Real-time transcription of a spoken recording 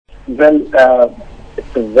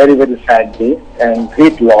It's a very, very sad day and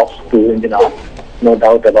great loss to Indian art, no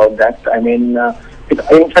doubt about that. I mean,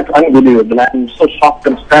 it's in fact unbelievable. I'm so shocked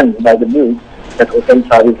and stunned by the news that Husain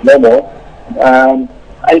Sir is no more.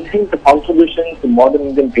 I think the contribution to modern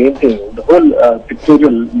Indian painting, the whole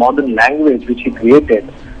pictorial modern language which he created,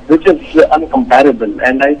 which is uncomparable,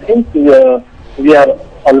 and I think we are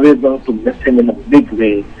always going to miss him in a big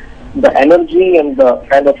way. The energy and the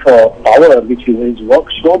kind of power which his work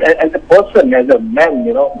showed, as a person, as a man,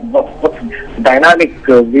 what dynamic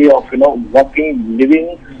way of working,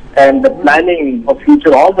 living, and the planning of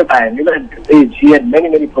future all the time. At his age, he had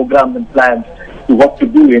many programs and plans to what to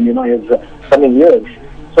do in his coming years.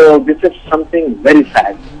 So this is something very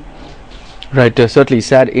sad. Right, certainly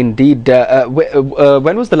sad indeed.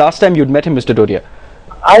 When was the last time you'd met him, Mr. Dodia?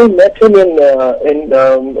 I met him in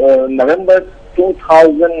November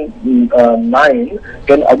 2009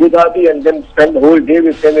 in Abu Dhabi, and then spent the whole day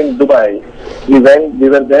with him in Dubai. We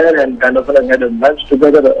were there and kind of had a lunch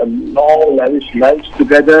together, a long lavish lunch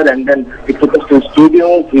together, and then he took us to his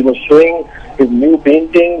studio. He was showing his new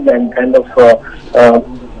paintings and kind of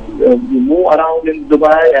we move around in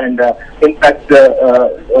Dubai, and in fact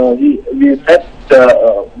we sat,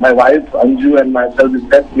 my wife Anju and myself, we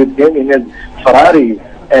sat with him in his Ferrari,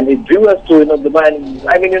 and he drew us to Dubai. And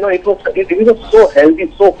I mean, it was so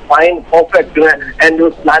healthy, so fine, perfect, and he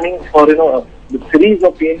was planning for the series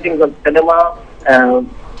of paintings on cinema,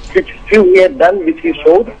 which few he had done, which he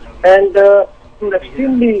showed, and he was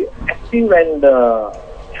extremely active and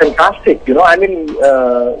fantastic. I mean,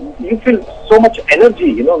 you feel so much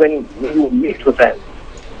energy, when you meet Husain.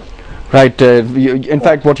 Right. In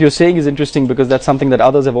fact, what you're saying is interesting, because that's something that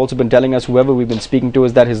others have also been telling us, whoever we've been speaking to,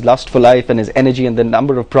 is that his lust for life and his energy and the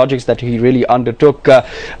number of projects that he really undertook.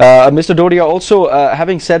 Mr. Dodia, also,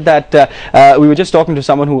 having said that, we were just talking to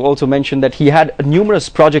someone who also mentioned that he had numerous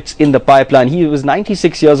projects in the pipeline. He was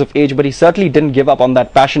 96 years of age, but he certainly didn't give up on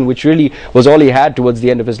that passion, which really was all he had towards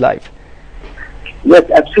the end of his life. Yes,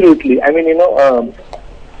 absolutely. I mean,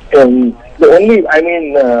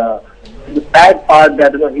 the sad part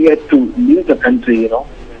that he had to leave the country. The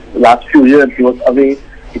last few years he was away,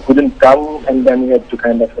 he couldn't come, and then he had to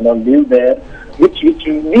kind of live there, which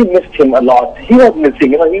we missed him a lot. He was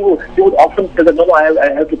missing. He would often say that no,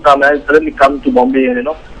 I have to come. I'll suddenly come to Bombay, and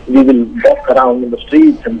we will walk around in the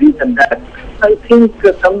streets and this and that. I think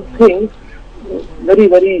something very,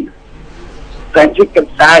 very tragic and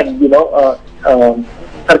sad,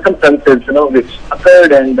 circumstances, which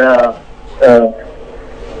occurred, and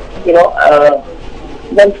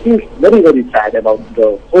one feels very, very sad about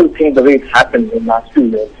the whole thing, the way it happened in the last few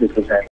years with Husain.